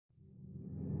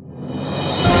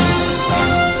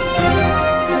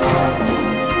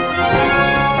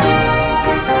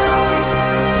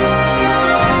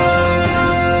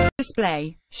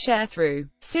Display. Sharethrough.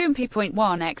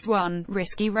 Soompi.1x1,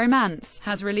 Risky Romance,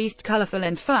 has released colorful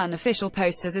and fun official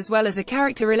posters as well as a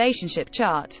character relationship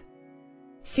chart.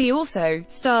 See also,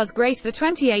 stars grace the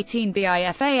 2018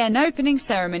 BIFAN opening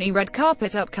ceremony red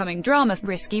carpet. Upcoming drama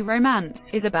Risky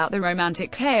Romance is about the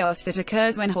romantic chaos that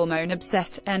occurs when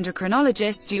hormone-obsessed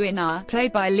endocrinologist Joo In-ah,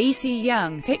 played by Lee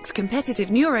Si-young, picks competitive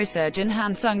neurosurgeon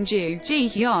Han Sung-joo, Ji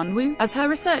Hyun-woo, as her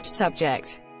research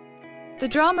subject. The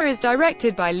drama is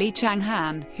directed by Lee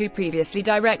Chang-han, who previously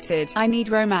directed I Need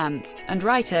Romance, and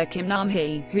writer Kim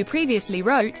Nam-hee, who previously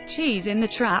wrote Cheese in the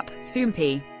Trap,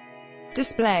 Soompi.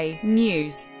 Display.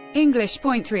 News.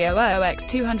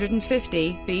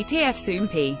 English.300x250, BTF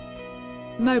Soompi.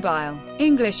 Mobile.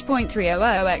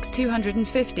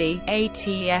 English.300x250,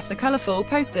 ATF. The colorful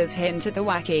posters hint at the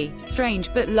wacky,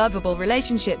 strange, but lovable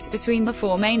relationships between the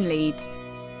four main leads.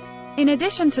 In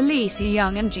addition to Lee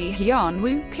Si-young and Ji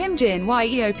Hyun-woo, Kim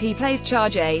Jin-yeop plays Cha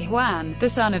Jae-hwan, the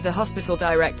son of the hospital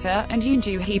director, and Yoon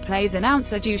Joo-hee plays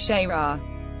announcer Joo Se-ra.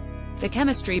 The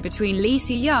chemistry between Lee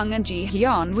Si-young and Ji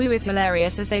Hyun-woo is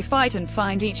hilarious as they fight and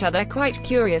find each other quite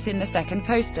curious in the second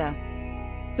poster.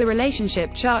 The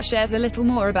relationship chart shares a little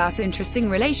more about interesting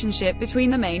relationship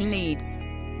between the main leads.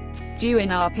 Joo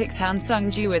In-ah picked Han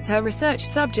Sung-joo as her research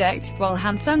subject, while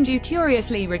Han Sung-joo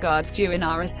curiously regards Joo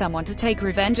In-ah as someone to take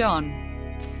revenge on.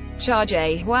 Cha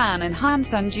Jae-hwan and Han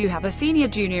Sung-joo have a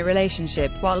senior-junior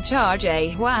relationship, while Cha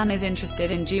Jae-hwan is interested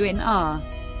in Joo In-ah.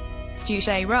 Joo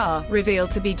Se-ra,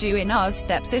 revealed to be Joo In-ah's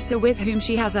stepsister with whom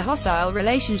she has a hostile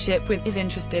relationship with, is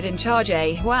interested in Cha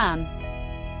Jae-hwan.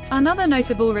 Another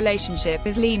notable relationship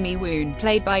is Lee Mi-woon,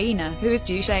 played by Ina, who is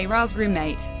Joo Se-ra's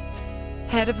roommate.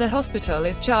 Head of the hospital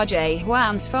is Cha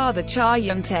Jae-hwan's father Cha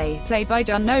Young-tae, played by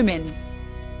Dun No-min.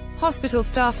 Hospital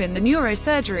staff in the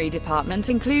neurosurgery department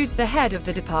includes the head of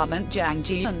the department Jang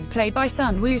Ji-eun, played by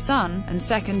Sun Woo-sun, and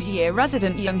second-year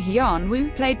resident Young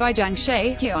Hyun-woo, played by Jang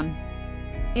Se-hyun.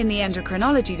 In the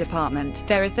endocrinology department,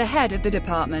 there is the head of the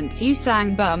department Yoo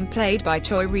Sang-bum, played by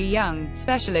Choi Ri-young,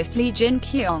 specialist Lee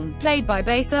Jin-kyung, played by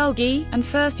Bae Seul-gi, and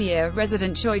first-year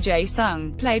resident Choi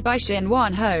Jae-sung, played by Shin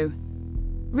Won-ho.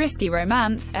 Risky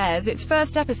Romance airs its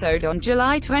first episode on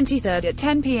July 23 at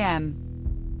 10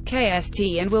 p.m.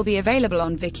 KST and will be available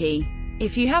on Viki.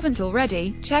 If you haven't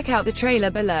already, check out the trailer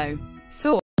below.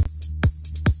 Source.